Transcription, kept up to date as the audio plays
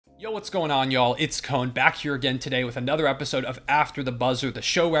Yo, what's going on, y'all? It's Cone back here again today with another episode of After the Buzzer, the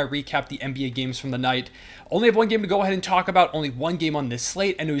show where I recap the NBA games from the night. Only have one game to go ahead and talk about, only one game on this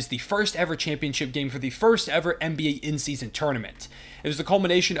slate, and it was the first ever championship game for the first ever NBA in-season tournament. It was the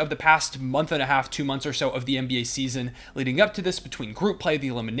culmination of the past month and a half, 2 months or so of the NBA season, leading up to this between group play, the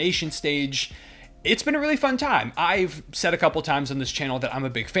elimination stage. It's been a really fun time. I've said a couple times on this channel that I'm a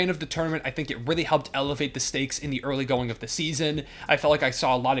big fan of the tournament. I think it really helped elevate the stakes in the early going of the season. I felt like I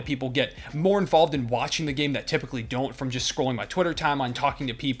saw a lot of people get more involved in watching the game that typically don't from just scrolling my Twitter timeline, talking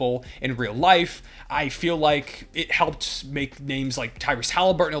to people in real life. I feel like it helped make names like Tyrese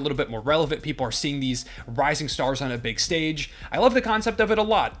Halliburton a little bit more relevant. People are seeing these rising stars on a big stage. I love the concept of it a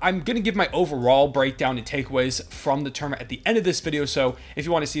lot. I'm going to give my overall breakdown and takeaways from the tournament at the end of this video, so if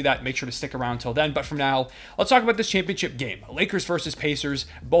you want to see that, make sure to stick around till then. But for now, let's talk about this championship game. Lakers versus Pacers,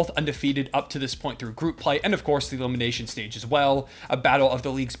 both undefeated up to this point through group play, and of course the elimination stage as well. A battle of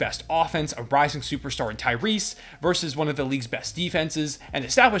the league's best offense, a rising superstar in Tyrese, versus one of the league's best defenses, and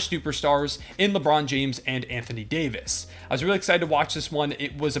established superstars in LeBron James and Anthony Davis. I was really excited to watch this one.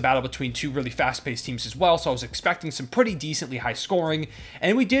 It was a battle between two really fast-paced teams as well, so I was expecting some pretty decently high scoring,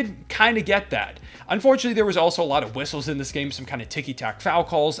 and we did kind of get that. Unfortunately, there was also a lot of whistles in this game, some kind of ticky-tack foul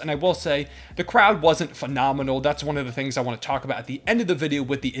calls, and I will say, the crowd wasn't phenomenal. That's one of the things I want to talk about at the end of the video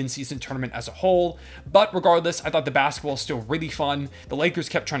with the in-season tournament as a whole. But regardless, I thought the basketball was still really fun. The Lakers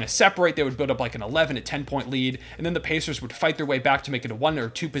kept trying to separate. They would build up like an 11 to 10 point lead, and then the Pacers would fight their way back to make it a 1 or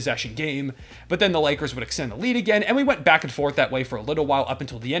 2 possession game. But then the Lakers would extend the lead again, and we went back and forth that way for a little while up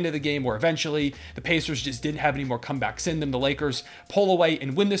until the end of the game, where eventually the Pacers just didn't have any more comebacks in them. The Lakers pull away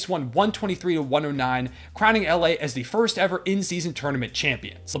and win this one 123 to 109, crowning LA as the first ever in-season tournament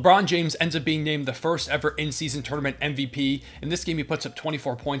champions. LeBron James ends up being named the first ever in-season tournament MVP. In this game, he puts up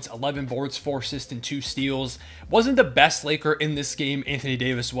 24 points, 11 boards, 4 assists, and 2 steals. Wasn't the best Laker in this game. Anthony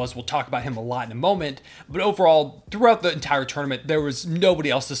Davis was. We'll talk about him a lot in a moment. But overall, throughout the entire tournament, there was nobody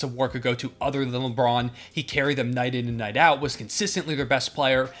else this award could go to other than LeBron. He carried them night in and night out, was consistently their best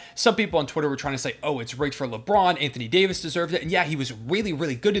player. Some people on Twitter were trying to say, oh, it's rigged for LeBron. Anthony Davis deserved it. And yeah, he was really,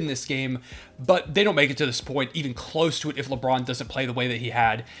 really good in this game, but they don't make it to this point, even close to it, if LeBron doesn't play the way that he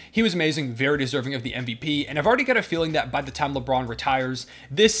had. He was amazing, very deserving of the MVP, and I've already got a feeling that by the time LeBron retires,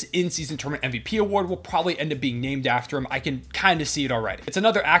 this in-season tournament MVP award will probably end up being named after him. I can kind of see it already. It's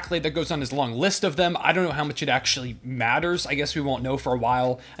another accolade that goes on his long list of them. I don't know how much it actually matters. I guess we won't know for a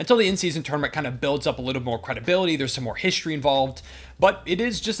while until the in-season tournament kind of builds up a little more credibility. There's some more history involved, but it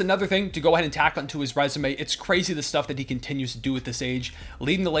is just another thing to go ahead and tack onto his resume. It's crazy the stuff that he continues to do at this age,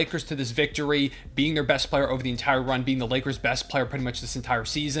 leading the Lakers to this victory, being their best player over the entire run, being the Lakers' best player pretty much this entire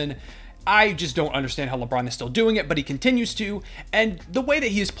season. I just don't understand how LeBron is still doing it, but he continues to, and the way that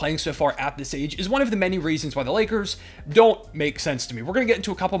he is playing so far at this age is one of the many reasons why the Lakers don't make sense to me. We're going to get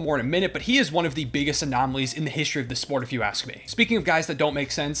into a couple more in a minute, but he is one of the biggest anomalies in the history of the sport, if you ask me. Speaking of guys that don't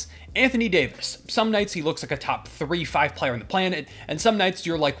make sense, Anthony Davis. Some nights he looks like a top 3-5 player on the planet, and some nights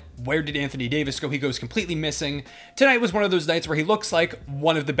you're like, where did Anthony Davis go? He goes completely missing. Tonight was one of those nights where he looks like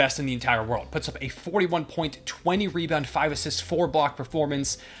one of the best in the entire world. Puts up a 41 point, 20 rebound, 5 assist, 4 block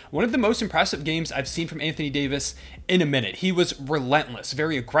performance. One of the most impressive games I've seen from Anthony Davis in a minute. He was relentless,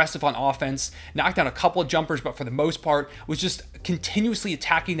 very aggressive on offense, knocked down a couple of jumpers, but for the most part was just continuously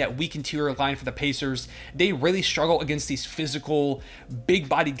attacking that weak interior line for the Pacers. They really struggle against these physical,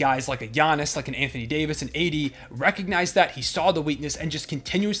 big-bodied guys like a Giannis, like an Anthony Davis, and AD. Recognized that, he saw the weakness, and just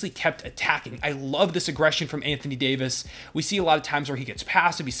continuously kept attacking. I love this aggression from Anthony Davis. We see a lot of times where he gets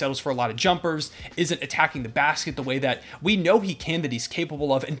passive, he settles for a lot of jumpers, isn't attacking the basket the way that we know he can, that he's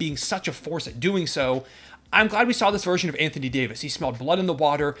capable of, and being such a force at doing so. I'm glad we saw this version of Anthony Davis. He smelled blood in the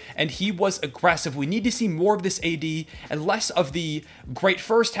water, and he was aggressive. We need to see more of this AD and less of the great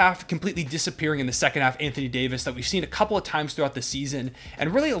first half completely disappearing in the second half Anthony Davis that we've seen a couple of times throughout the season,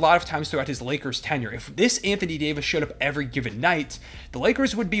 and really a lot of times throughout his Lakers tenure. If this Anthony Davis showed up every given night, the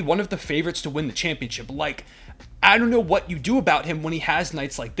Lakers would be one of the favorites to win the championship. Like, I don't know what you do about him when he has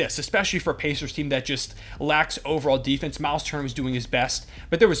nights like this, especially for a Pacers team that just lacks overall defense. Miles Turner was doing his best,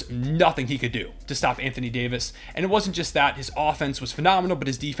 but there was nothing he could do to stop Anthony Davis. And it wasn't just that. His offense was phenomenal, but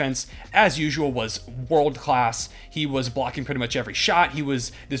his defense, as usual, was world-class. He was blocking pretty much every shot. He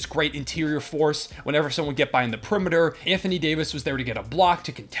was this great interior force whenever someone would get by in the perimeter. Anthony Davis was there to get a block,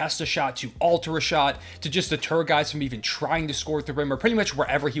 to contest a shot, to alter a shot, to just deter guys from even trying to score at the rim or pretty much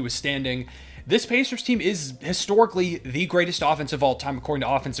wherever he was standing. This Pacers team is historically the greatest offense of all time according to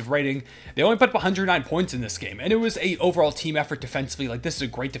offensive rating. They only put up 109 points in this game, and it was an overall team effort defensively. Like, this is a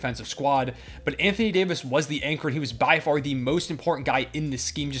great defensive squad, but Anthony Davis was the anchor, and he was by far the most important guy in this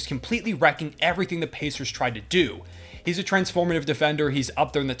scheme, just completely wrecking everything the Pacers tried to do. He's a transformative defender. He's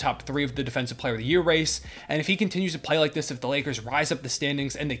up there in the top 3 of the Defensive Player of the Year race. And if he continues to play like this, if the Lakers rise up the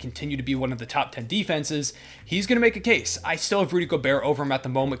standings and they continue to be one of the top 10 defenses, he's going to make a case. I still have Rudy Gobert over him at the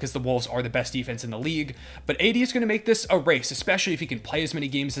moment because the Wolves are the best defense in the league. But AD is going to make this a race, especially if he can play as many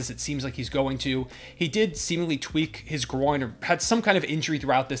games as it seems like he's going to. He did seemingly tweak his groin or had some kind of injury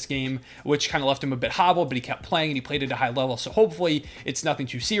throughout this game, which kind of left him a bit hobbled, but he kept playing and he played at a high level. So hopefully it's nothing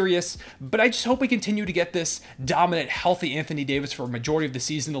too serious. But I just hope we continue to get this dominant, healthy Anthony Davis for a majority of the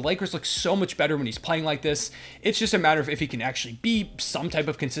season. The Lakers look so much better when he's playing like this. It's just a matter of if he can actually be some type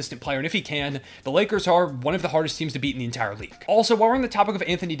of consistent player. And if he can, the Lakers are one of the hardest teams to beat in the entire league. Also, while we're on the topic of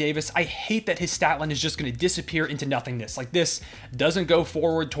Anthony Davis, I hate that his stat line is just going to disappear into nothingness. Like, this doesn't go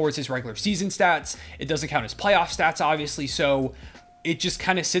forward towards his regular season stats. It doesn't count his playoff stats, obviously. So it just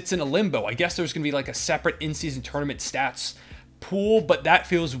kind of sits in a limbo. I guess there's going to be like a separate in-season tournament stats pool, but that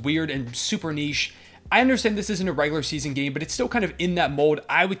feels weird and super niche. I understand this isn't a regular season game, but it's still kind of in that mold.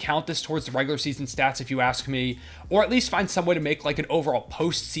 I would count this towards the regular season stats if you ask me, or at least find some way to make like an overall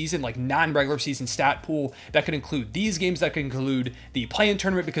postseason, like non-regular season stat pool that could include these games, that could include the play-in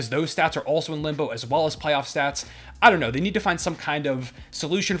tournament, because those stats are also in limbo, as well as playoff stats. I don't know. They need to find some kind of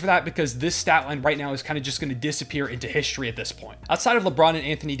solution for that, because this stat line right now is kind of just going to disappear into history at this point. Outside of LeBron and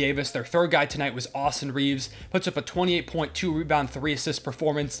Anthony Davis, their third guy tonight was Austin Reeves. Puts up a 28-point, 2-rebound, 3-assist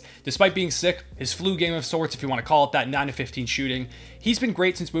performance. Despite being sick, his flu game of sorts, if you want to call it that, 9-15 shooting. He's been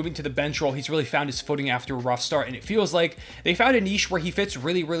great since moving to the bench role. He's really found his footing after a rough start, and it feels like they found a niche where he fits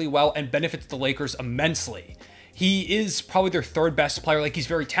really, really well and benefits the Lakers immensely. He is probably their third best player. Like, he's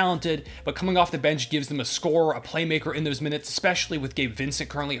very talented, but coming off the bench gives them a scorer, a playmaker in those minutes, especially with Gabe Vincent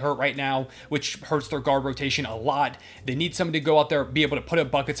currently hurt right now, which hurts their guard rotation a lot. They need somebody to go out there, be able to put up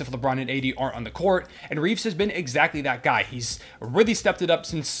buckets if LeBron and AD aren't on the court, and Reeves has been exactly that guy. He's really stepped it up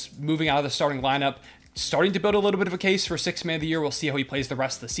since moving out of the starting lineup. Starting to build a little bit of a case for Sixth Man of the Year. We'll see how he plays the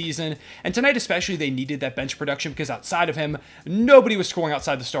rest of the season. And tonight especially, they needed that bench production, because outside of him, nobody was scoring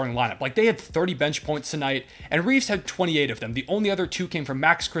outside the starting lineup. Like, they had 30 bench points tonight, and Reeves had 28 of them. The only other 2 came from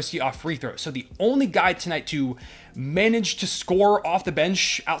Max Christie off free throws. So the only guy tonight to manage to score off the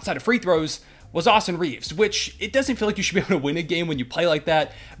bench outside of free throws was Austin Reeves, which it doesn't feel like you should be able to win a game when you play like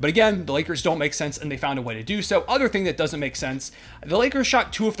that. But again, the Lakers don't make sense, and they found a way to do so. Other thing that doesn't make sense, the Lakers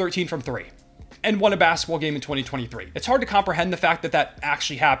shot 2 of 13 from 3. And won a basketball game in 2023. It's hard to comprehend the fact that that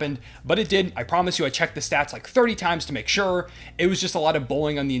actually happened, but it did. I promise you, I checked the stats like 30 times to make sure. It was just a lot of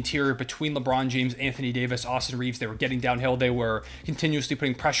bowling on the interior between LeBron James, Anthony Davis, Austin Reeves. They were getting downhill. They were continuously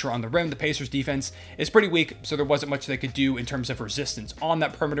putting pressure on the rim. The Pacers defense is pretty weak, so there wasn't much they could do in terms of resistance on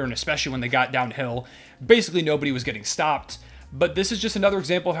that perimeter, and especially when they got downhill, basically nobody was getting stopped. But this is just another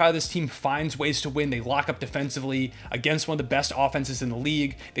example of how this team finds ways to win. They lock up defensively against one of the best offenses in the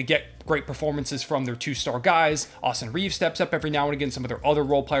league. They get great performances from their 2-star guys. Austin Reeves steps up every now and again. Some of their other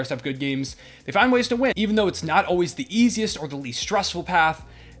role players have good games. They find ways to win. Even though it's not always the easiest or the least stressful path,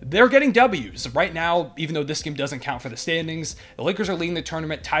 they're getting W's. Right now, even though this game doesn't count for the standings, the Lakers are leading the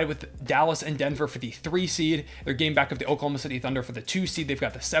tournament, tied with Dallas and Denver for the 3 seed. They're game back of the Oklahoma City Thunder for the 2 seed. They've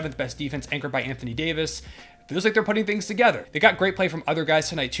got the 7th best defense, anchored by Anthony Davis. Feels like they're putting things together. They got great play from other guys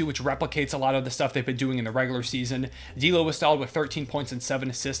tonight too, which replicates a lot of the stuff they've been doing in the regular season. D'Lo was solid with 13 points and 7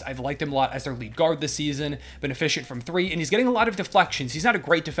 assists. I've liked him a lot as their lead guard this season. Been efficient from 3, and he's getting a lot of deflections. He's not a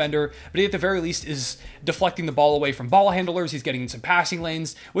great defender, but he at the very least is deflecting the ball away from ball handlers. He's getting in some passing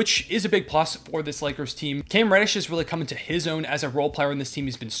lanes, which is a big plus for this Lakers team. Cam Reddish has really come into his own as a role player in this team.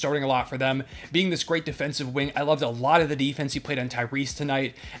 He's been starting a lot for them, being this great defensive wing. I loved a lot of the defense he played on Tyrese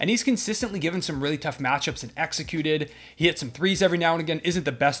tonight, and he's consistently given some really tough matchups and executed. He hits some threes every now and again. Isn't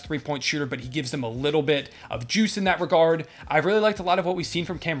the best 3-point shooter, but he gives them a little bit of juice in that regard. I've really liked a lot of what we've seen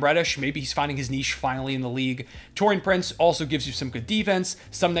from Cam Reddish. Maybe he's finding his niche finally in the league. Taurean Prince also gives you some good defense.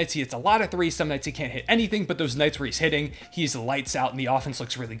 Some nights he hits a lot of threes. Some nights he can't hit anything, but those nights where he's hitting, he's lights out and the offense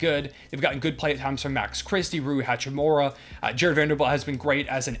looks really good. They've gotten good play at times from Max Christie, Rui Hachimura. Jared Vanderbilt has been great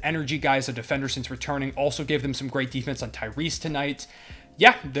as an energy guy, as a defender since returning. Also gave them some great defense on Tyrese tonight.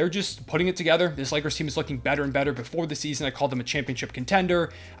 Yeah, they're just putting it together. This Lakers team is looking better and better. Before the season, I called them a championship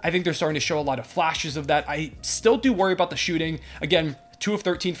contender. I think they're starting to show a lot of flashes of that. I still do worry about the shooting. Again, 2 of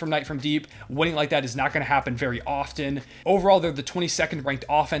 13 from night from deep. Winning like that is not going to happen very often. Overall, they're the 22nd ranked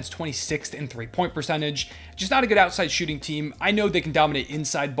offense, 26th in 3-point percentage. Just not a good outside shooting team. I know they can dominate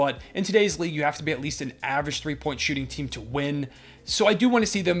inside, but in today's league, you have to be at least an average 3-point shooting team to win. So I do want to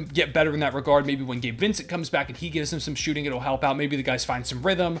see them get better in that regard. Maybe when Gabe Vincent comes back and he gives them some shooting, it'll help out. Maybe the guys find some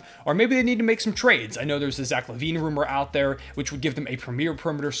rhythm, or maybe they need to make some trades. I know there's a Zach LaVine rumor out there, which would give them a premier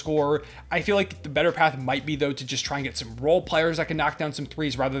perimeter scorer. I feel like the better path might be, though, to just try and get some role players that can knock down some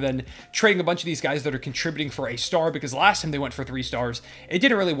threes rather than trading a bunch of these guys that are contributing for a star, because last time they went for 3 stars, it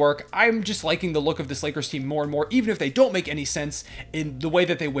didn't really work. I'm just liking the look of this Lakers team more and more, even if they don't make any sense in the way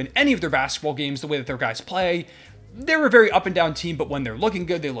that they win any of their basketball games, the way that their guys play. They're a very up and down team, but when they're looking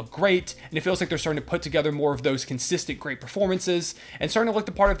good, they look great, and it feels like they're starting to put together more of those consistent great performances and starting to look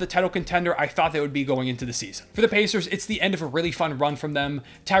the part of the title contender I thought they would be going into the season. For the Pacers, it's the end of a really fun run from them.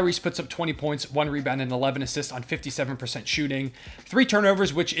 Tyrese puts up 20 points, 1 rebound, and 11 assists on 57% shooting. 3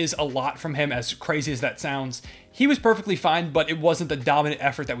 turnovers, which is a lot from him, as crazy as that sounds. He was perfectly fine, but it wasn't the dominant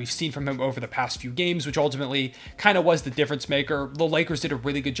effort that we've seen from him over the past few games, which ultimately kind of was the difference maker. The Lakers did a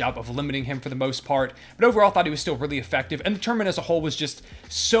really good job of limiting him for the most part, but overall I thought he was still really effective, and the tournament as a whole was just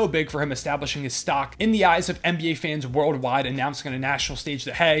so big for him, establishing his stock in the eyes of NBA fans worldwide, announcing on a national stage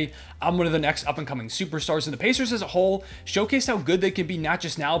that, hey, I'm one of the next up-and-coming superstars, and the Pacers as a whole showcased how good they can be not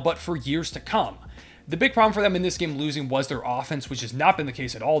just now, but for years to come. The big problem for them in this game losing was their offense, which has not been the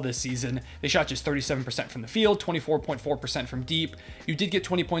case at all this season. They shot just 37% from the field, 24.4% from deep. You did get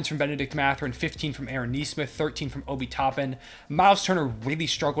 20 points from Benedict Mathurin, 15 from Aaron Nesmith, 13 from Obi Toppin. Miles Turner really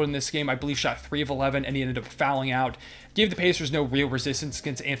struggled in this game. I believe shot 3 of 11, and he ended up fouling out. Gave the Pacers no real resistance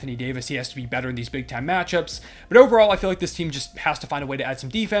against Anthony Davis. He has to be better in these big-time matchups. But overall, I feel like this team just has to find a way to add some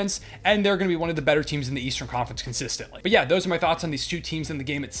defense, and they're going to be one of the better teams in the Eastern Conference consistently. But yeah, those are my thoughts on these 2 teams in the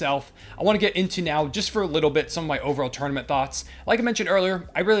game itself. I want to get into now, just for a little bit, some of my overall tournament thoughts. Like I mentioned earlier,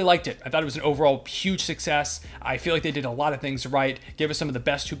 I really liked it. I thought it was an overall huge success. I feel like they did a lot of things right, gave us some of the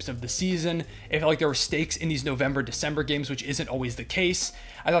best hoops of the season. I felt like there were stakes in these November, December games, which isn't always the case.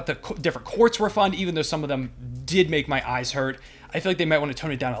 I thought the different courts were fun, even though some of them did make my eyes hurt. I feel like they might want to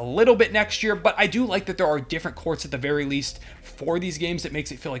tone it down a little bit next year, but I do like that there are different courts at the very least for these games. It makes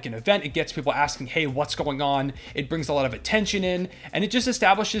it feel like an event. It gets people asking, hey, what's going on? It brings a lot of attention in, and it just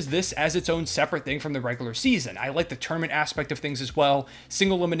establishes this as its own separate thing from the regular season. I like the tournament aspect of things as well.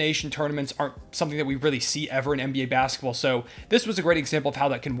 Single elimination tournaments aren't something that we really see ever in NBA basketball, so this was a great example of how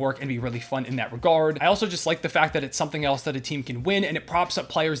that can work and be really fun in that regard. I also just like the fact that it's something else that a team can win, and it props up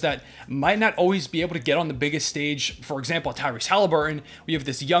players that might not always be able to get on the biggest stage. For example, Tyrese Halliburton, we have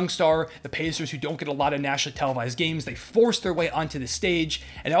this young star, the Pacers, who don't get a lot of nationally televised games. They force their way onto the stage,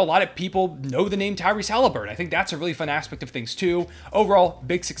 and now a lot of people know the name Tyrese Halliburton. I think that's a really fun aspect of things too. Overall,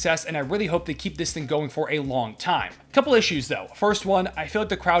 big success, and I really hope they keep this thing going for a long time. A couple issues though. First one, I feel like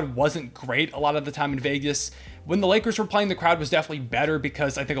the crowd wasn't great a lot of the time in Vegas. When the Lakers were playing, the crowd was definitely better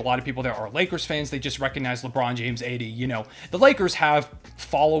because I think a lot of people there are Lakers fans. They just recognize LeBron James 80. You know, the Lakers have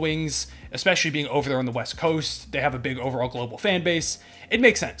followings, especially being over there on the West Coast. They have a big overall global fan base. It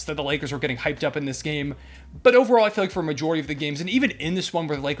makes sense that the Lakers were getting hyped up in this game. But overall, I feel like for a majority of the games, and even in this one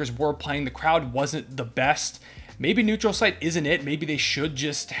where the Lakers were playing, the crowd wasn't the best. Maybe neutral site isn't it. Maybe they should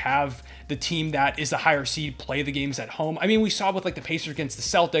just have the team that is the higher seed play the games at home. I mean, we saw with like the Pacers against the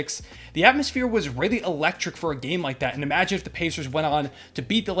Celtics, the atmosphere was really electric for a game like that. And imagine if the Pacers went on to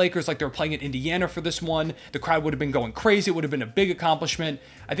beat the Lakers like they were playing in Indiana for this one. The crowd would have been going crazy. It would have been a big accomplishment.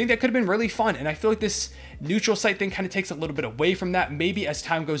 I think that could have been really fun. And I feel like this neutral site thing kind of takes a little bit away from that. Maybe as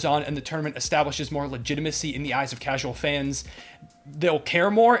time goes on and the tournament establishes more legitimacy in the eyes of casual fans, they'll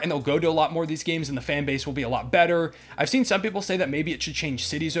care more and they'll go to a lot more of these games and the fan base will be a lot better. I've seen some people say that maybe it should change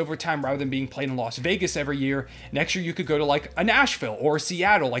cities over time rather than being played in Las Vegas every year. Next year you could go to like a Nashville or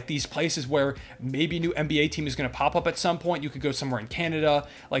Seattle, like these places where maybe a new NBA team is going to pop up at some point. You could go somewhere in Canada,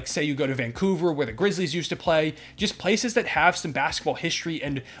 like say you go to Vancouver where the Grizzlies used to play, just places that have some basketball history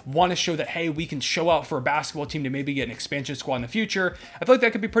and want to show that, hey, we can show out for a basketball team to maybe get an expansion squad in the future. I feel like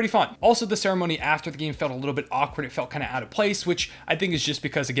that could be pretty fun. Also, the ceremony after the game felt a little bit awkward. It felt kind of out of place, which I think is just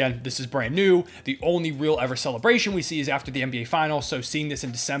because, again, this is brand new. The only real ever celebration we see is after the NBA Finals, so seeing this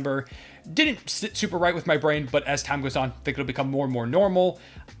in December didn't sit super right with my brain, but as time goes on, I think it'll become more and more normal.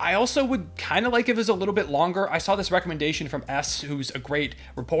 I also would kind of like if it was a little bit longer. I saw this recommendation from S, who's a great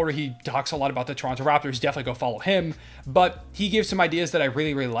reporter. He talks a lot about the Toronto Raptors. Definitely go follow him. But he gave some ideas that I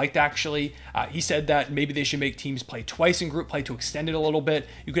really, really liked, actually. He said that maybe they should make teams play twice in group play to extend it a little bit.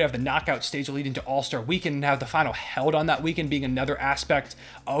 You could have the knockout stage lead into All-Star Weekend and have the final held on that weekend being another aspect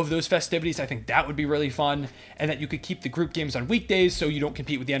of those festivities. I think that would be really fun. And that you could keep the group games on weekdays so you don't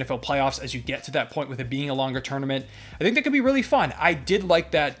compete with the NFL playoffs as you get to that point with it being a longer tournament. I think that could be really fun. I did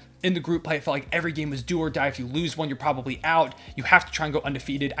like that in the group play, it felt like every game was do or die. If you lose one, you're probably out. You have to try and go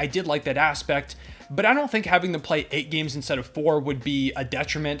undefeated. I did like that aspect, but I don't think having them play 8 games instead of 4 would be a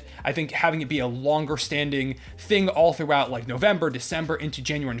detriment. I think having it be a longer standing thing all throughout like November, December, into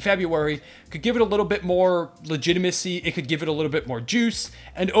January and February could give it a little bit more legitimacy. It could give it a little bit more juice.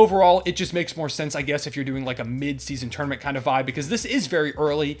 And overall, it just makes more sense, I guess, if you're doing like a mid-season tournament kind of vibe, because this is very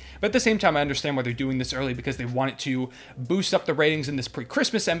early. But at the same time, I understand why they're doing this early, because they want it to boost up the ratings in this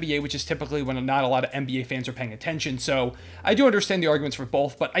pre-Christmas NBA, which is typically when not a lot of NBA fans are paying attention. So I do understand the arguments for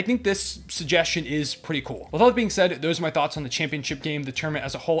both, but I think this suggestion is pretty cool. With all that being said, those are my thoughts on the championship game, the tournament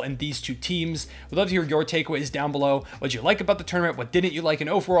as a whole, and these two teams. Would love to hear your takeaways down below. What did you like about the tournament? What didn't you like? And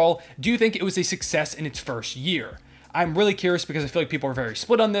overall, do you think it was a success in its first year? I'm really curious because I feel like people are very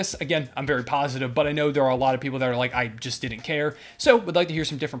split on this. Again, I'm very positive, but I know there are a lot of people that are like, I just didn't care. So would like to hear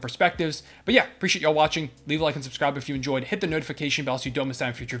some different perspectives. But yeah, appreciate y'all watching. Leave a like and subscribe if you enjoyed. Hit the notification bell so you don't miss out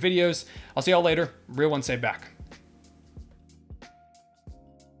on future videos. I'll see y'all later. Real one, say back.